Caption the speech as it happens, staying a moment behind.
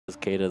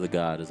K8a the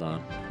God is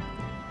on.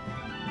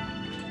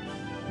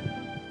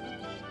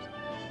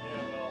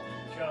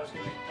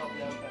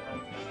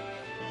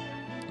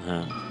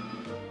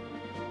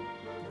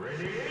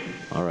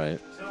 All right.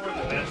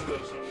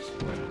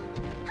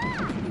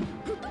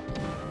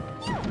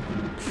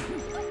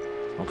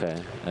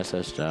 Okay,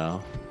 SS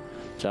Zhao.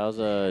 Zhao's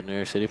a New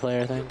York City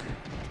player, I think.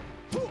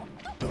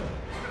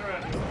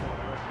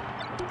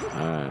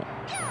 All right.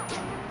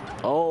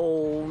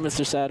 Oh,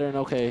 Mr. Saturn.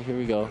 Okay, here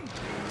we go.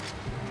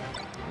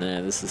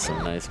 Man, this is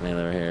some nice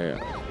melee right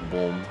here.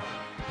 Boom.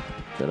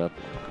 Get up.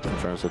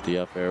 Confirms with the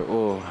up air.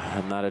 Oh,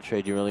 not a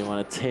trade you really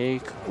want to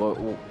take.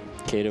 Well,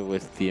 K8a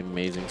with the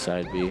amazing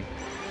side B.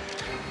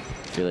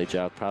 I feel like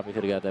Zhao probably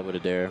could have got that with a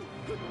dare.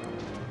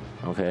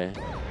 Okay.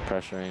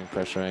 Pressuring,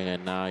 pressuring,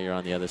 and now you're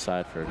on the other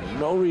side for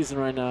no reason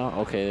right now.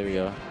 Okay, there we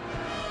go.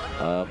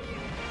 Up.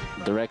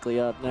 Directly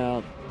up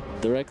now.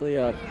 Directly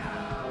up.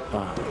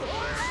 Oh.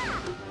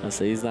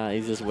 So he's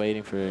just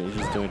waiting for it. He's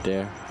just doing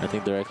dare. I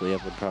think directly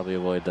up would probably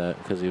avoid that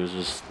because he was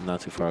just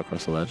not too far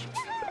across the ledge.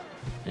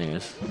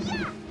 Anyways.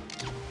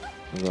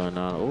 I'm going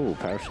on. Oh,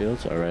 power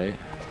shields. All right.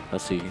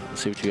 Let's see.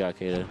 Let's see what you got,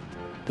 K8a.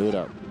 Do it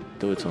up.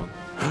 Do it to him.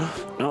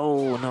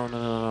 No, no, no,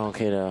 no, no,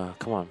 K8a.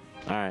 Come on.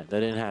 All right, that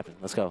didn't happen.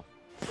 Let's go.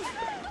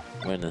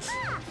 Win this.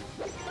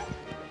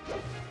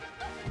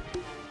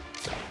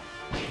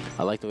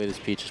 I like the way this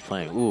Peach is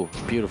playing. Ooh,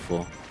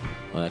 beautiful.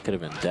 Well, that could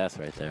have been death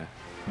right there.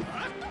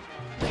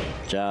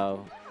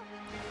 Zhao,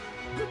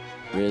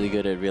 really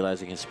good at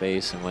realizing his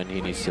space and when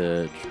he needs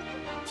to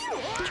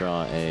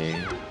draw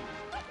a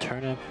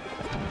turnip.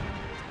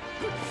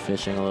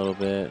 Fishing a little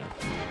bit.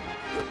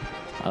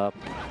 Up.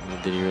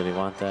 Did he really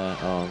want that?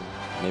 Oh,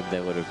 maybe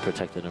that would have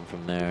protected him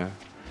from there.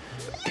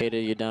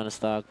 K8a, you're down to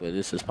stock, but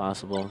this is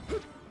possible.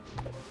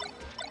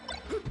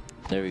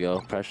 There we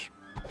go. Press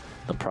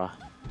the pra.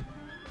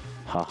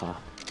 Haha.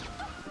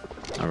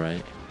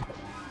 Alright.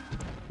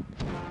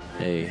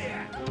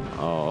 Hey.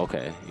 Oh,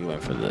 okay. You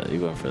went for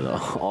the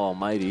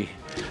almighty.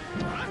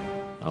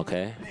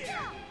 Okay.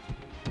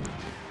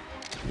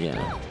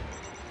 Yeah.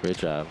 Great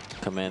job.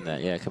 Command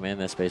that. Yeah, command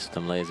that space with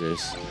them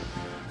lasers.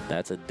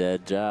 That's a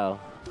dead Zhao.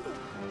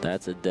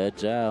 That's a dead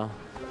Zhao.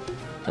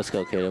 Let's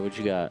go, K8a. What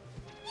you got?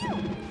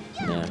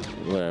 Yeah,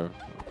 whatever.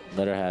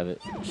 Let her have it.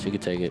 She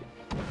can take it.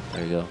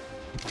 There you go.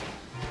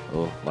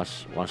 Oh,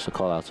 watch the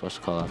callouts. Watch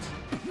the callouts.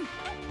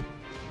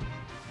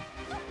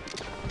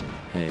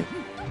 Hey,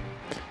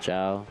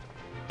 Zhao,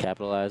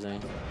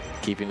 capitalizing,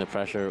 keeping the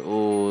pressure.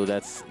 Oh,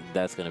 that's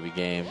gonna be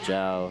game.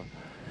 Zhao,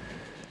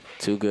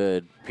 too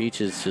good. Peach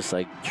is just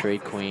like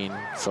trade queen,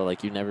 so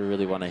like you never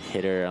really want to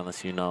hit her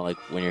unless you know like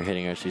when you're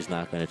hitting her she's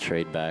not gonna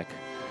trade back.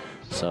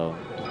 So,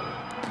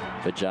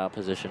 but Zhao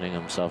positioning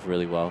himself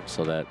really well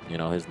so that you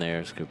know his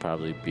nairs could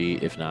probably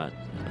beat, if not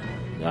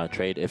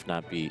trade, if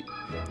not beat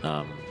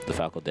the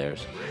Falco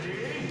dares.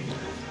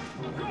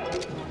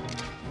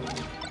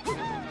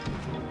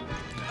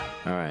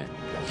 All right,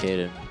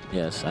 K8a.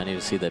 Yes, I need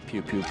to see that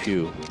pew pew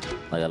pew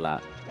like a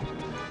lot,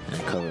 and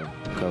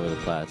cover the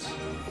plats.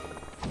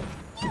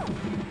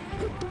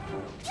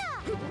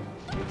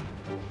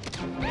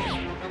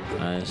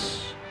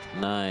 Nice,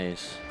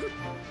 nice.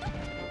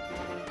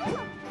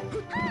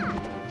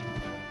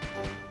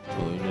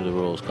 Oh, we knew the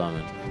roll was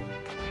coming.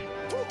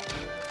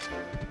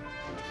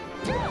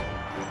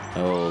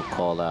 Oh,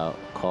 call out,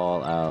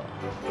 call out.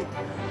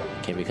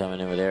 Can't be coming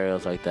in with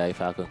aerials like that.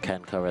 Falcon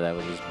can cover that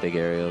with his big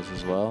aerials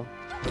as well.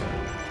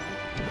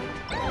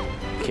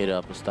 K8a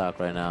up in stock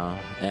right now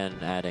and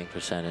adding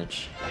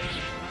percentage.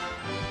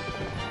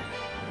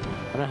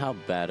 I don't know how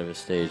bad of a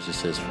stage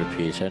this is for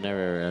Peach. I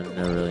never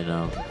really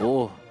know.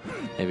 Oh,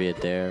 maybe a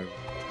dare.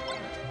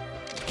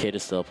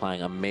 K8a still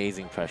applying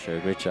amazing pressure.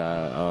 Great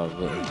job. Oh,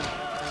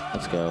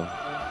 let's go.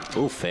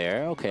 Oh,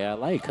 fair. Okay, I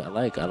like a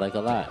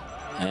lot.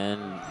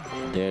 And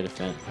dare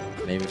to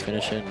maybe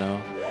finish it.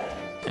 No.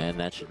 And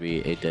that should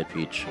be a dead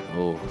Peach.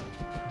 Oh,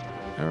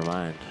 never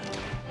mind.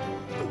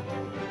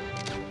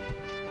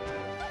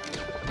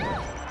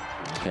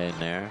 Okay,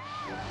 Nair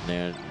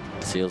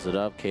seals it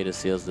up. K8a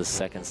seals the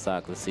second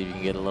stock. Let's see if you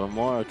can get a little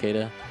more,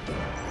 K8a.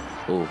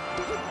 Ooh.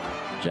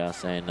 Zhao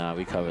saying, nah,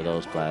 we cover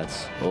those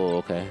plats. Oh,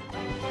 okay.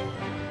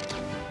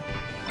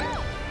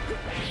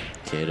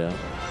 K8a.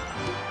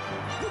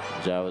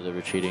 Zhao with a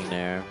retreating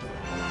Nair.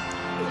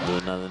 Do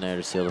another Nair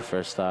to seal the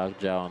first stock.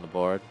 Zhao on the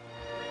board.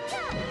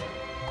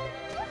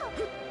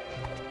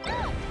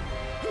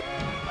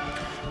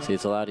 See,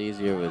 it's a lot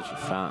easier with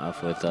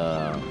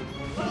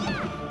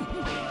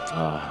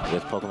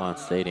Pokemon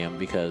Stadium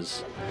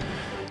because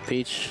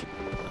Peach,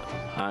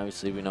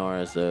 obviously we know her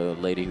as the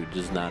lady who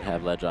does not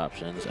have ledge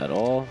options at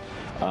all,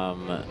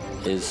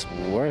 is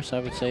worse, I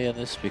would say, in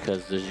this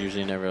because there's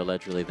usually never a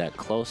ledge really that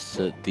close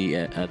to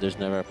the, there's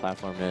never a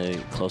platform really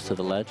close to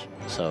the ledge,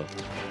 so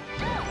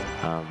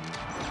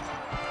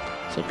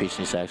Peach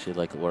needs to actually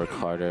like work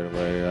harder to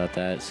worry about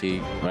that. See,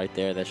 right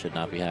there, that should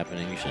not be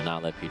happening. You should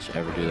not let Peach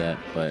ever do that.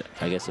 But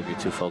I guess if you're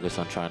too focused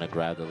on trying to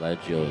grab the ledge,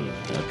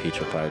 Peach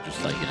will probably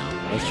just like, you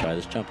know, let's try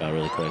this jump out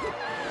really quick.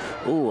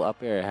 Ooh,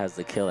 up air has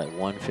the kill at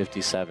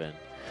 157.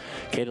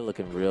 K8a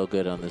looking real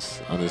good on this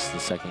the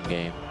second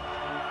game.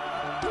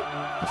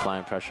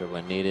 Applying pressure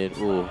when needed.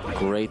 Ooh,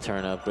 great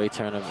turn up, and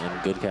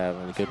good cap,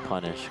 and good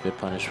punish. Good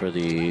punish for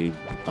the,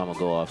 I'm gonna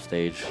go off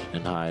stage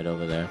and hide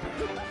over there.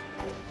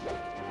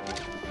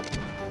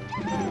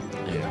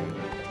 Yeah.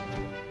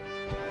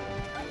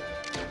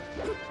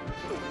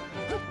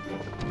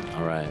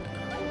 All right.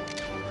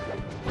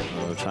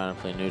 We're trying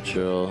to play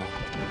neutral.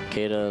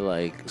 K8a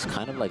like is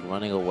kind of like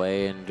running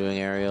away and doing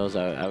aerials.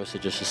 I would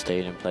suggest just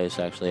staying in place.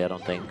 Actually, I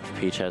don't think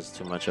Peach has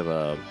too much of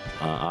a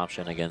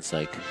option against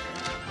like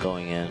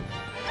going in.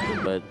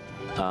 But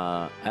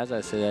as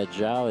I say that,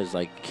 Zhao is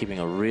like keeping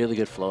a really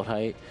good float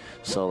height,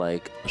 so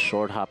like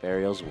short hop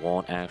aerials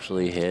won't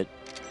actually hit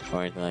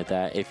or anything like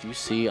that. If you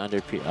see under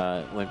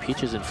when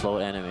Peach is in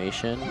float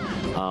animation,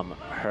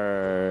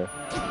 her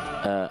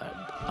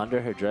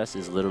under her dress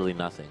is literally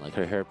nothing. Like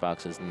her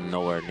hurtbox is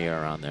nowhere near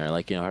around there.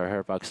 Like, you know,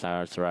 her hurtbox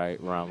starts right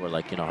around where,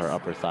 like, you know, her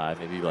upper thigh,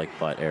 maybe like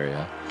butt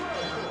area.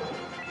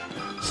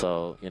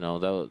 So, you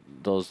know,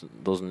 those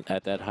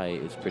at that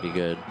height is pretty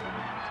good.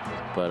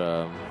 But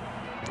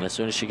as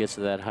soon as she gets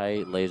to that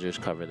height,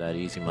 lasers cover that,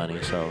 easy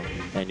money. So,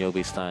 and you'll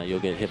be stunned. You'll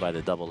get hit by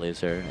the double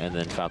laser, and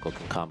then Falco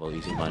can combo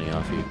easy money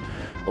off you.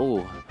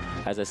 Oh,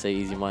 as I say,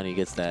 easy money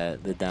gets the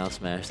down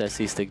smash. That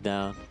C stick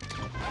down.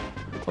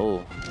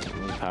 Oh,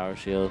 power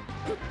shield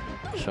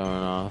showing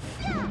off.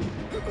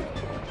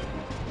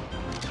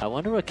 I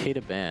wonder what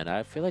K8a banned.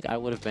 I feel like I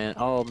would have banned.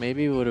 Oh,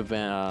 maybe it would have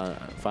been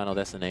Final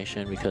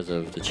Destination because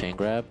of the chain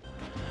grab.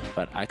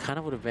 But I kind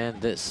of would have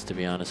banned this, to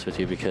be honest with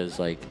you, because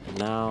like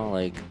now,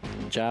 like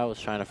Zhao was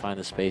trying to find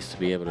the space to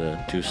be able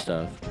to do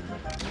stuff.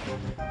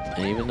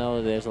 And even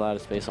though there's a lot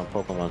of space on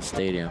Pokemon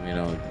Stadium, you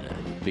know,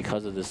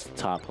 because of this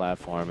top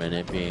platform and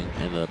it being,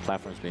 and the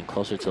platforms being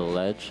closer to the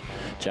ledge,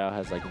 Zhao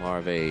has like more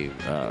of a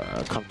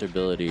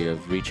comfortability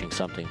of reaching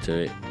something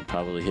to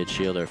probably hit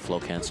shield or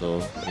flow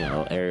cancel, you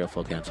know, aerial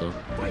flow cancel.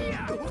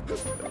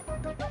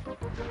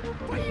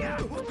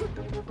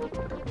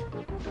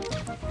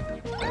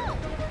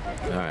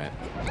 Alright,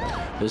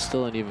 this is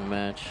still an even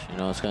match. You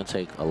know, it's gonna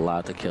take a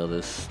lot to kill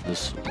this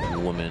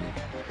woman,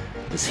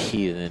 this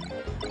heathen.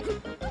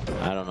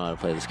 I don't know how to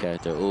play this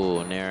character.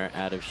 Ooh, Nair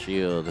out of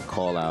shield, the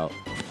call out,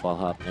 fall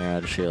hop, Nair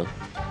out of shield.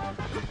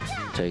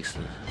 Takes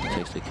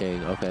the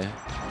cake, okay.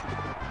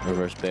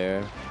 Reverse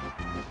bear,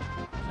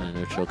 and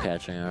neutral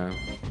catching arm.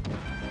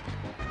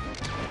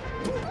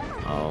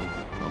 Oh,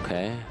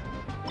 okay.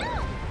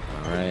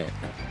 Alright.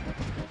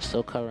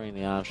 Still covering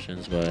the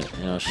options, but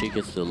you know, she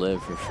gets to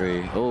live for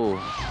free. Oh,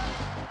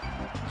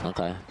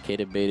 okay.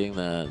 K8a baiting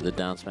the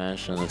down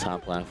smash on the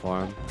top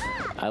platform.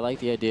 I like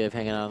the idea of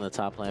hanging out on the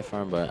top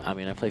platform, but I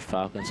mean, I play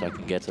Falcon, so I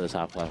can get to the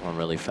top platform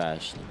really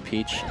fast.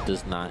 Peach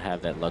does not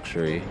have that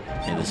luxury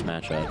in this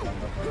matchup.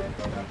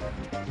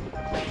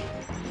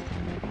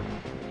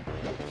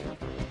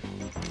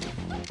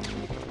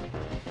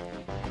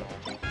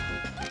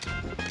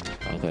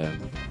 Okay.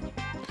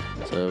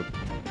 So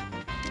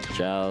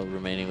Zhao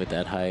remaining with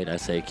that height. I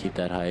say keep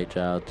that height,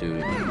 Zhao.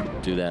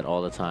 Do that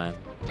all the time.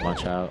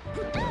 Watch out.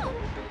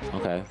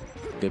 Okay.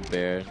 Good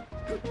bear.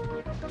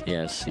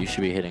 Yes, you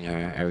should be hitting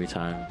her every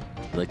time.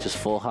 Like just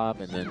full hop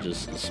and then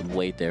just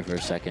wait there for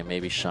a second.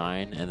 Maybe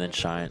shine and then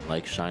shine.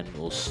 Like shine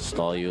will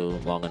stall you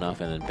long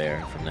enough and then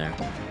bear from there.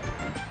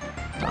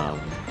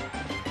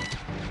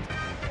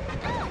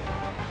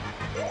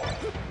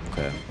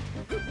 Okay.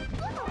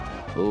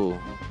 Ooh,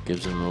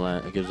 gives her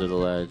the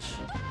ledge.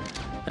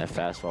 That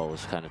fastball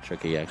was kind of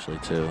tricky actually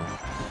too.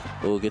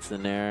 Ooh, gets the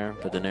Nair,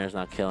 but the Nair's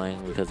not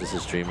killing because this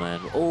is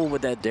Dreamland. Oh,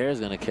 but that Dare is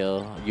gonna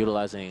kill,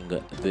 utilizing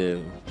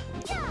the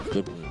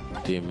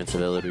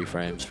invincibility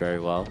frames very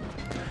well.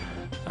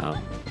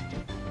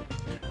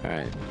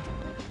 Alright.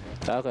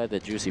 Falco had the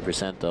juicy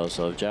percent though,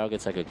 so if Zhao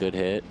gets like a good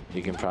hit,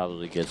 you can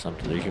probably get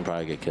something. You can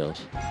probably get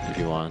kills if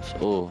he wants.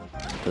 Ooh,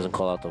 doesn't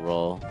call out the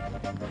roll.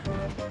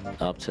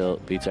 Up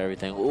tilt, beats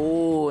everything.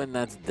 Ooh, and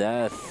that's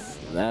death.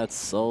 That's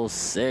so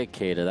sick,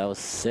 K8a. That was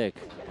sick.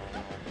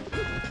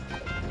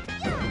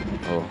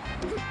 Oh,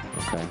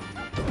 okay.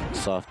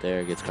 Soft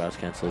air gets cross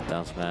canceled,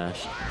 down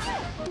smash.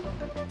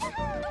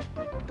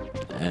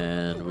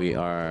 And we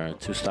are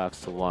 2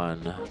 stocks to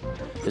 1.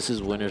 This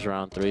is winners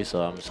round 3,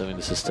 so I'm assuming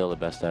this is still the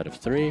best out of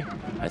 3.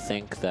 I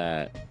think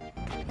that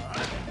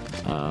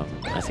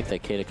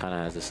K8a kind of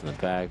has this in the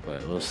bag,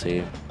 but we'll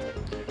see.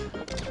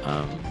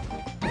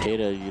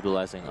 K8a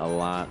utilizing a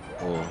lot.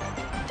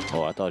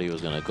 Oh, I thought he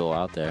was gonna go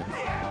out there.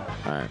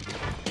 All right,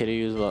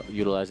 K8a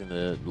utilizing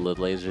the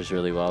lasers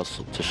really well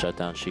to shut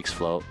down Sheik's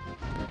float.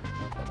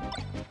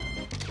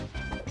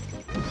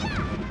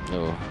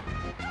 Oh.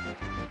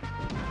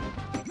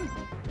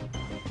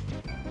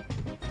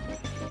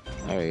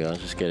 There we go,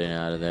 just getting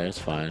out of there, it's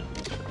fine.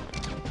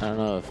 I don't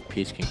know if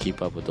Peach can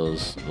keep up with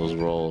those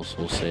rolls,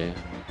 we'll see.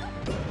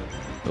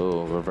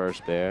 Oh,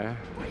 reverse bear,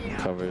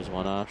 covers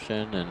one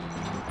option and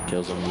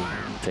kills him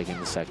taking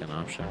the second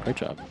option. Great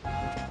job.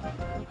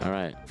 All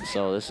right,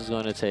 so this is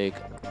going to take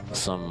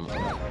some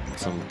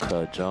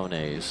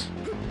cojones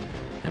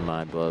in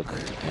my book,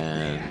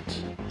 and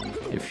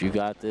If you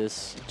got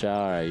this, Ja,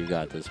 all right, you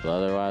got this. But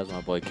otherwise,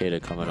 my boy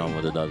K8a coming home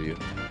with a W.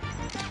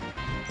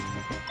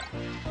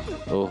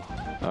 Oh,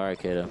 all right,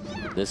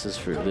 K8a. This is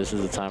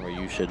the time where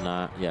you should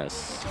not,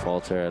 yes,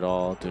 falter at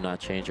all. Do not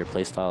change your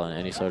playstyle in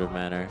any sort of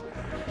manner.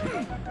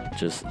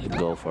 Just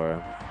go for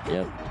him.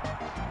 Yep,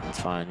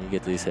 it's fine. You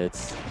get these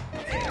hits.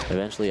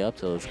 Eventually, up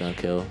till it's gonna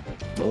kill.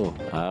 Oh,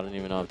 I don't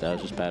even know if that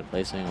was just bad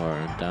placing or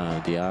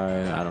DI.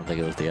 I don't think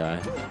it was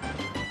DI.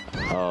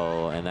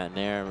 Oh, and that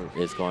Nair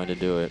is going to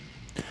do it.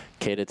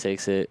 K8a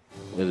takes it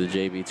with a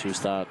JB2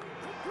 stock.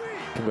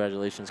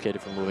 Congratulations, K8a,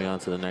 for moving on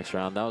to the next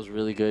round. That was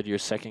really good. Your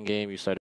second game, you started